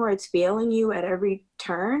anymore, it's failing you at every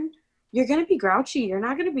turn, you're going to be grouchy. You're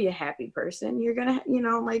not going to be a happy person. You're going to, you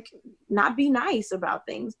know, like not be nice about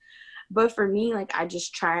things. But for me, like I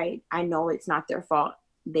just try, I know it's not their fault.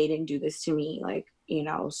 They didn't do this to me, like, you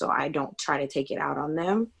know, so I don't try to take it out on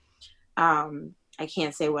them. I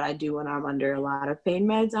can't say what I do when I'm under a lot of pain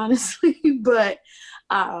meds, honestly, but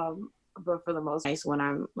for the most nice when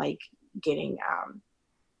I'm like getting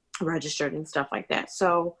registered and stuff like that.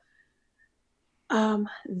 So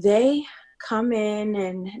they come in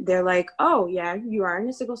and they're like, oh yeah, you are in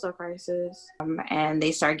a sickle cell crisis. And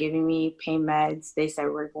they start giving me pain meds. They said,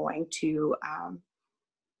 we're going to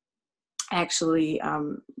actually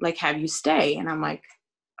like have you stay. And I'm like,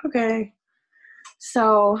 okay.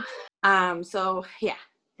 So yeah,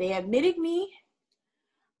 they admitted me.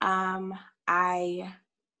 I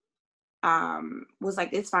was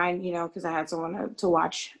like, it's fine, you know, because I had someone to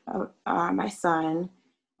watch my son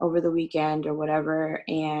over the weekend or whatever.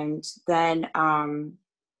 And then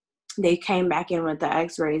they came back in with the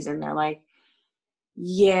x-rays and they're like,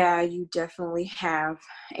 yeah, you definitely have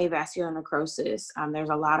avascular necrosis. There's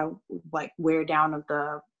a lot of like wear down of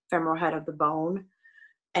the femoral head of the bone.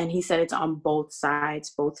 And he said it's on both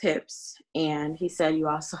sides, both hips. And he said you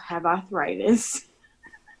also have arthritis.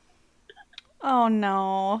 Oh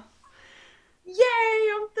no. Yay,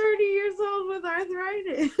 I'm 30 years old with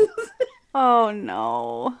arthritis. Oh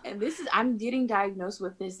no. And I'm getting diagnosed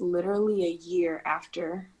with this literally a year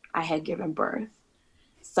after I had given birth.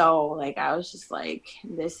 So like, I was just like,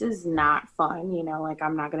 this is not fun, you know, like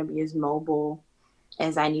I'm not going to be as mobile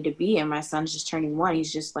as I need to be. And my son's just turning 1.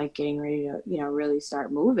 He's just like getting ready to, you know, really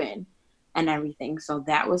start moving and everything. So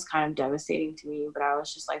that was kind of devastating to me, but I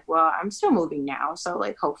was just like, well, I'm still moving now. So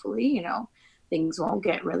like, hopefully, you know, things won't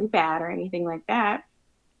get really bad or anything like that.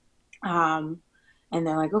 And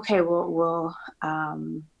they're like, okay, we'll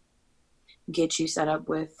get you set up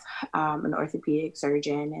with an orthopedic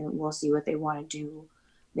surgeon and we'll see what they want to do.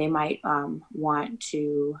 They might want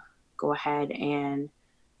to go ahead and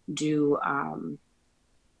do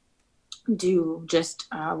just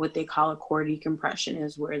what they call a core decompression,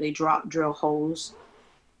 is where they drill holes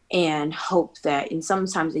and hope that, and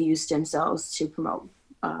sometimes they use stem cells to promote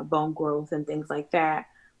bone growth and things like that,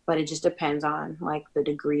 but it just depends on like the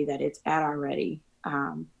degree that it's at already.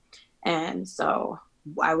 And so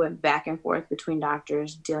I went back and forth between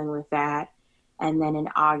doctors dealing with that. And then in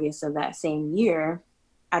August of that same year,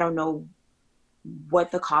 I don't know what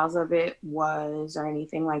the cause of it was or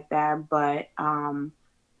anything like that, but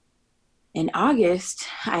in August,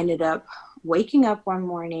 I ended up waking up one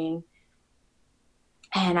morning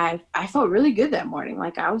and I felt really good that morning.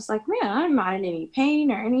 Like I was like, man, I'm not in any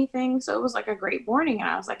pain or anything. So it was like a great morning. And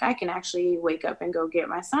I was like, I can actually wake up and go get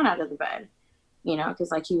my son out of the bed, you know,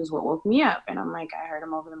 because like he was what woke me up. And I'm like, I heard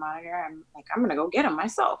him over the monitor. I'm like, I'm going to go get him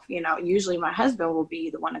myself. You know, usually my husband will be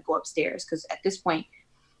the one to go upstairs because at this point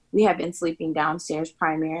we have been sleeping downstairs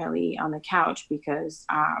primarily on the couch because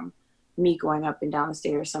me going up and down the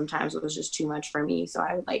stairs sometimes was just too much for me. So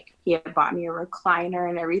he had bought me a recliner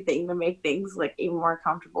and everything to make things like even more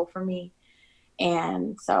comfortable for me.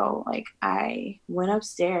 And so like I went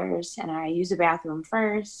upstairs and I used the bathroom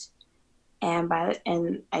first. And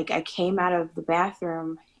like I came out of the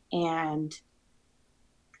bathroom and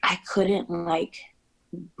I couldn't like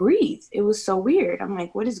breathe. It was so weird. I'm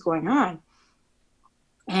like, what is going on?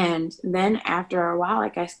 And then after a while,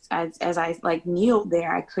 like as I like kneeled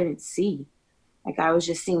there, I couldn't see. Like I was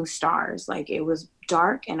just seeing stars. Like it was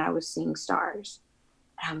dark and I was seeing stars.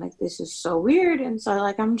 And I'm like, this is so weird. And so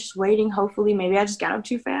like I'm just waiting. Hopefully, maybe I just got up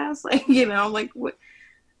too fast. Like, like what?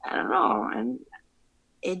 I don't know. And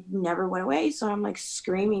it never went away. So I'm like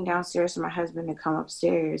screaming downstairs for my husband to come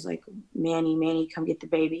upstairs. Like, Manny, come get the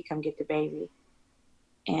baby. Come get the baby.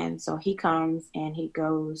 And so he comes and he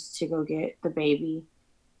goes to go get the baby.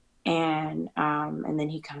 And then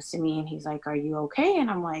he comes to me and he's like, are you okay?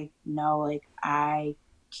 And I'm like, no, like I'm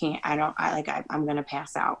gonna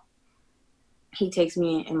pass out. He takes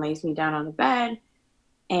me and lays me down on the bed,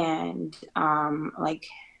 and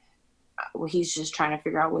he's just trying to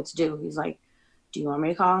figure out what to do. He's like, do you want me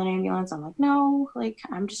to call an ambulance? I'm like, no, like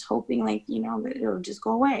I'm just hoping like that it'll just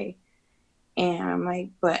go away. And I'm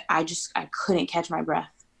like, but I couldn't catch my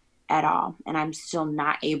breath at all. And I'm still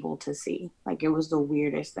not able to see. Like, it was the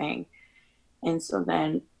weirdest thing. And so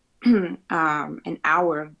then an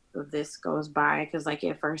hour of this goes by, because like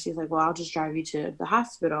at first he's like, well, I'll just drive you to the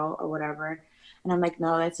hospital or whatever. And I'm like,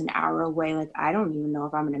 no, that's an hour away. Like, I don't even know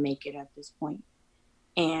if I'm going to make it at this point.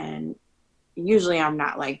 And usually I'm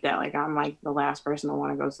not like that. Like, I'm like the last person to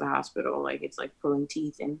want to go to the hospital. Like, it's like pulling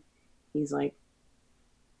teeth. And he's like,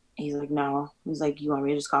 no. He's like, you want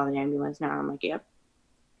me to just call the ambulance now? I'm like, yep.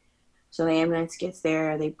 So the ambulance gets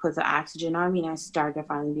there. They put the oxygen on me, and I start to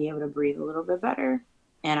finally be able to breathe a little bit better.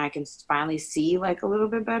 And I can finally see like a little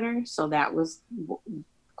bit better. So that was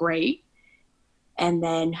great. And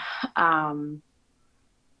then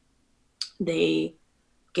they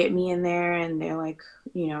get me in there and they're like,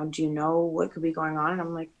 do you know what could be going on? And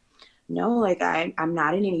I'm like, no, like I'm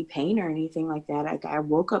not in any pain or anything like that. Like, I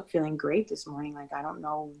woke up feeling great this morning. Like, I don't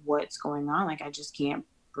know what's going on. Like, I just can't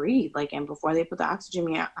breathe. Like, and before they put the oxygen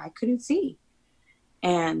in me, I couldn't see.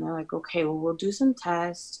 And they're like, okay, well, we'll do some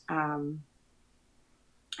tests.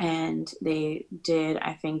 And they did,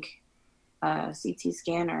 I think, a CT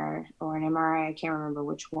scan or an MRI. I can't remember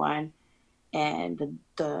which one. And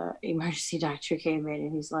the emergency doctor came in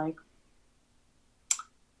and he's like,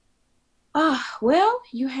 well,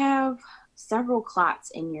 you have several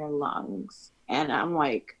clots in your lungs. And I'm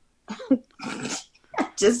like, I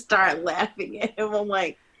just start laughing at him. I'm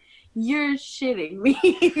like, you're shitting me,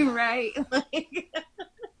 right?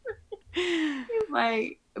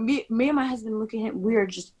 Like, me and my husband look at him. We're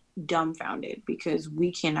just dumbfounded because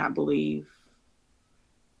we cannot believe.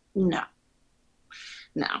 No,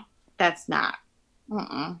 that's not.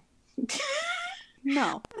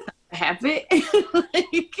 No. Habit.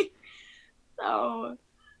 So,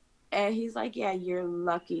 and he's like, yeah, you're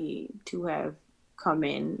lucky to have come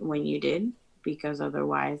in when you did, because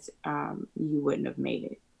otherwise you wouldn't have made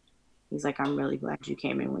it. He's like, I'm really glad you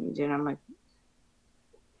came in when you did. I'm like,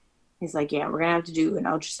 he's like, yeah, we're gonna have to do an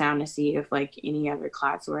ultrasound to see if like any other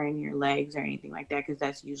clots were in your legs or anything like that, because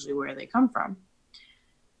that's usually where they come from.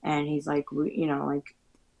 And he's like, like,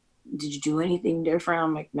 did you do anything different?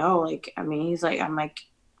 I'm like, no. Like, I mean, he's like, I'm like,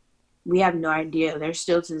 we have no idea. They're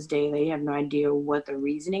still to this day, they have no idea what the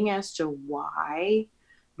reasoning as to why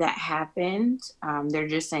that happened. They're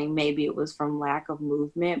just saying maybe it was from lack of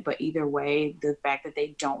movement, but either way, the fact that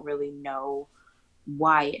they don't really know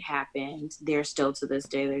why it happened, they're still to this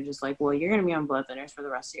day, they're just like, well, you're going to be on blood thinners for the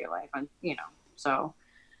rest of your life. And, so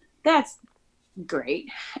that's great.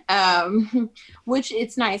 Which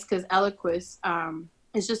it's nice because Eliquis,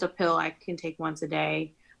 it's just a pill I can take once a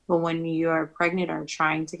day. But when you're pregnant or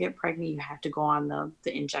trying to get pregnant, you have to go on the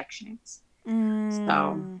injections. So,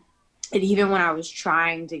 and even when I was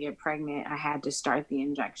trying to get pregnant, I had to start the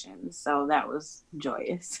injections. So that was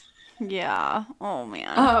joyous. Yeah. Oh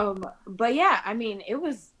man. But yeah, I mean, it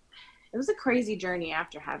was a crazy journey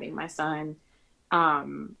after having my son. But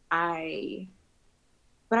I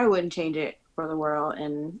wouldn't change it for the world,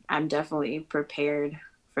 and I'm definitely prepared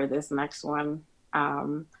for this next one.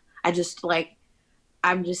 I'm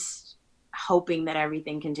just hoping that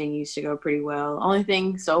everything continues to go pretty well. Only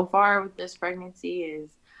thing so far with this pregnancy is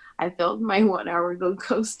I failed my 1-hour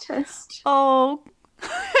glucose test. Oh,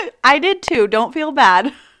 I did too. Don't feel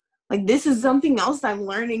bad. Like, this is something else I'm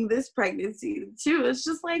learning this pregnancy too. It's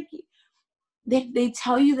just like they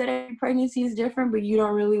tell you that every pregnancy is different, but you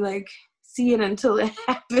don't really like see it until it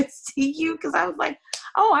happens to you. Because I was like,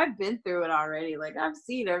 oh, I've been through it already. Like, I've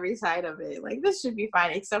seen every side of it. Like, this should be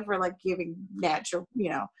fine, except for like having natural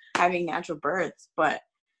births. But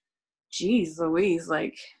geez Louise,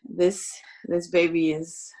 like this baby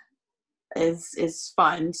is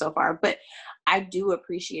fun so far. But I do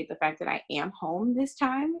appreciate the fact that I am home this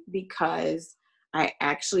time because I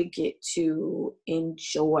actually get to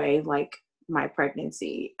enjoy like my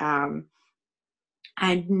pregnancy.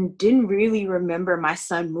 I didn't really remember my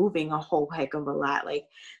son moving a whole heck of a lot. Like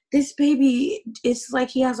this baby, it's like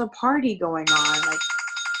he has a party going on, like,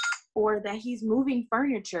 or that he's moving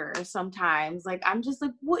furniture sometimes. Like I'm just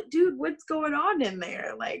like, what, dude? What's going on in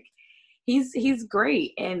there? Like he's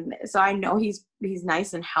great, and so I know he's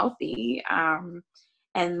nice and healthy. And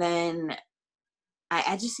then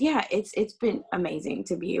I just, yeah, it's been amazing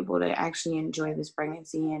to be able to actually enjoy this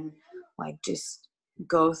pregnancy and like just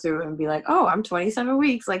go through and be like, oh, I'm 27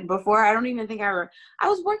 weeks. Like before, I don't even think I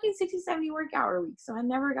was working 60, 70 work hour weeks. So I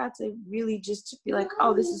never got to really just be like,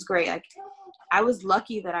 oh, this is great. Like I was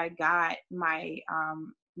lucky that I got my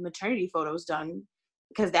maternity photos done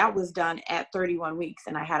because that was done at 31 weeks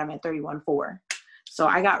and I had them at 31.4. So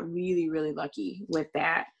I got really, really lucky with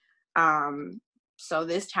that. So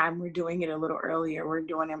this time we're doing it a little earlier. We're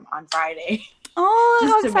doing them on Friday. Oh,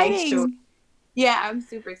 Just how to make sure. exciting. Yeah, I'm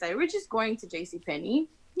super excited. We're just going to JCPenney.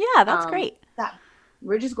 Yeah, that's great.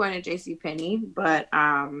 We're just going to JCPenney, but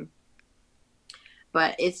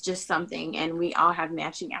it's just something, and we all have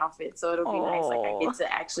matching outfits, so it'll be nice. Like I get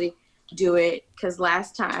to actually do it because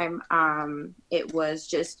last time it was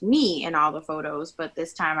just me in all the photos, but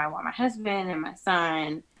this time I want my husband and my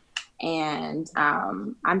son, and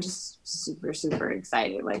I'm just super, super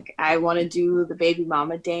excited. Like I want to do the baby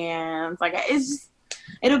mama dance. Like it's just,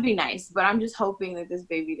 it'll be nice, but I'm just hoping that this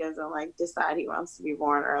baby doesn't like decide he wants to be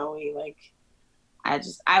born early. Like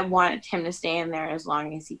I want him to stay in there as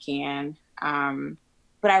long as he can.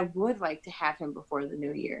 But I would like to have him before the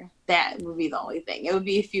new year. That would be the only thing. It would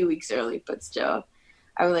be a few weeks early, but still,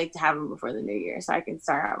 I would like to have him before the new year so I can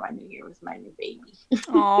start out my new year with my new baby.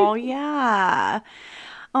 Oh, yeah.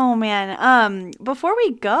 Oh man. Before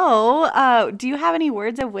we go, do you have any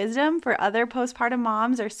words of wisdom for other postpartum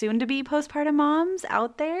moms or soon to be postpartum moms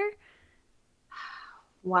out there?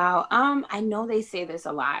 Wow. I know they say this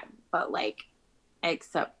a lot, but like,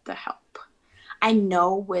 accept the help. I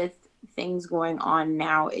know with things going on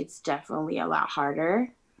now, it's definitely a lot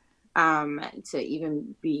harder to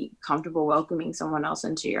even be comfortable welcoming someone else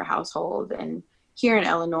into your household. And here in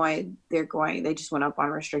Illinois, they just went up on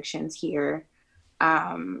restrictions here.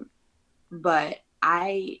 Um, but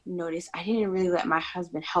I noticed I didn't really let my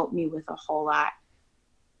husband help me with a whole lot.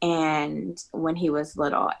 And when he was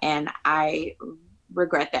little, and I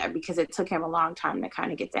regret that because it took him a long time to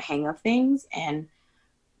kind of get the hang of things and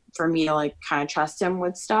for me to like kind of trust him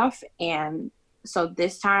with stuff. And so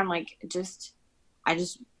this time, like I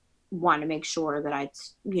just want to make sure that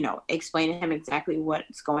explain to him exactly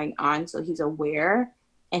what's going on so he's aware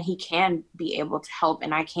and he can be able to help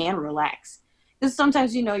and I can relax. Because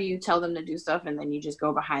sometimes, you tell them to do stuff and then you just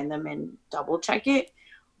go behind them and double check it.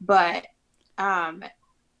 But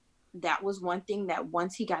that was one thing that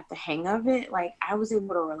once he got the hang of it, like I was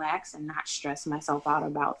able to relax and not stress myself out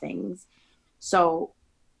about things. So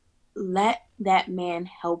let that man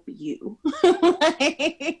help you.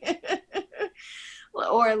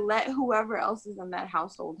 Or let whoever else is in that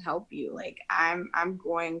household help you. Like I'm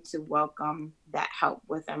going to welcome that help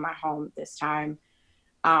within my home this time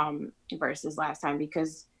versus last time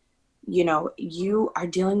because you are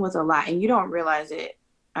dealing with a lot and you don't realize it.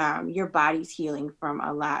 Your body's healing from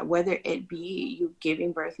a lot, whether it be you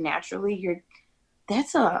giving birth naturally.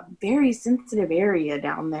 That's a very sensitive area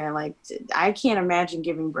down there. Like I can't imagine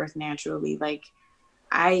giving birth naturally. Like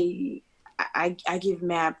I give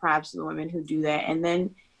mad props to the women who do that. And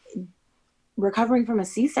then recovering from a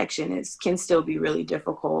C-section can still be really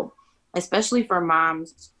difficult, especially for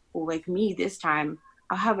moms who, like me this time,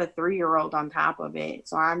 I'll have a 3-year-old on top of it.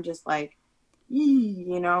 So I'm just like,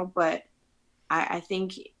 but I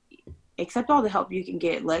think accept all the help you can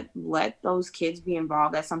get. Let those kids be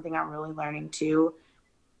involved. That's something I'm really learning too.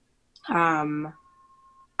 I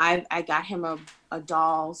got him a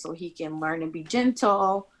doll so he can learn to be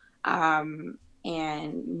gentle and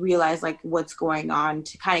realize like what's going on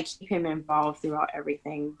to kind of keep him involved throughout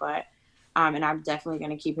everything. But and I'm definitely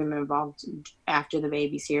going to keep him involved after the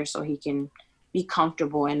baby's here so he can be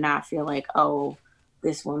comfortable and not feel like, oh,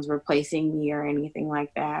 this one's replacing me or anything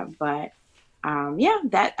like that. But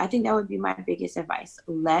I think that would be my biggest advice.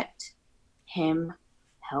 Let him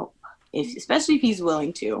help. Especially if he's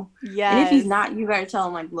willing to. Yes. And if he's not, you better tell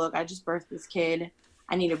him like, look, I just birthed this kid.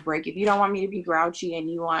 I need a break. If you don't want me to be grouchy and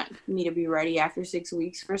you want me to be ready after 6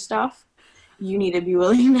 weeks for stuff, you need to be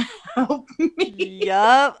willing to help me.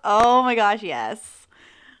 Yup. Oh my gosh, yes.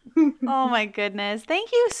 Oh my goodness.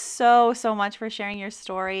 Thank you so, so much for sharing your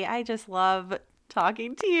story. I just love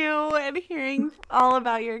talking to you and hearing all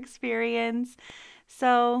about your experience.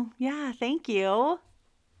 So, yeah, thank you.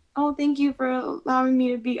 Oh, thank you for allowing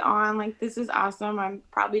me to be on. Like, this is awesome. I'm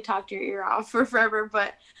probably talked your ear off for forever,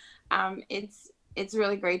 but it's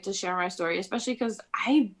really great to share my story, especially because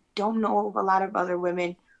I don't know of a lot of other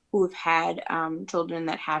women who have had children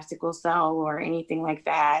that have sickle cell or anything like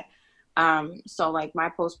that. So like my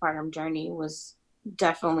postpartum journey was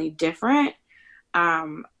definitely different.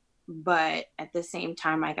 Um, but at the same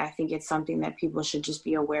time, like I think it's something that people should just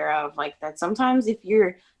be aware of, like that sometimes if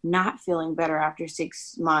you're not feeling better after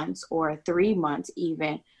 6 months or 3 months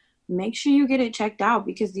even, make sure you get it checked out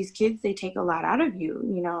because these kids, they take a lot out of you,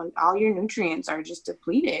 you know, and all your nutrients are just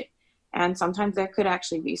depleted. And sometimes there could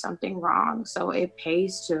actually be something wrong. So it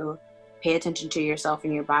pays to pay attention to yourself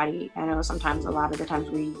and your body. I know sometimes a lot of the times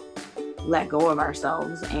we let go of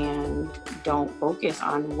ourselves and don't focus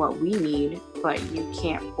on what we need, but you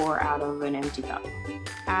can't pour out of an empty cup.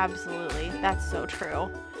 Absolutely. That's so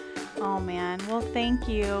true. Oh man. Well, thank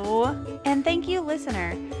you. And thank you,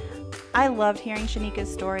 listener. I loved hearing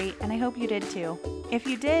Shaneka's story, and I hope you did too. If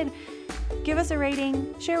you did, give us a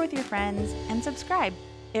rating, share with your friends, and subscribe.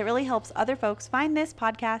 It really helps other folks find this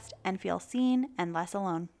podcast and feel seen and less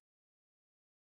alone.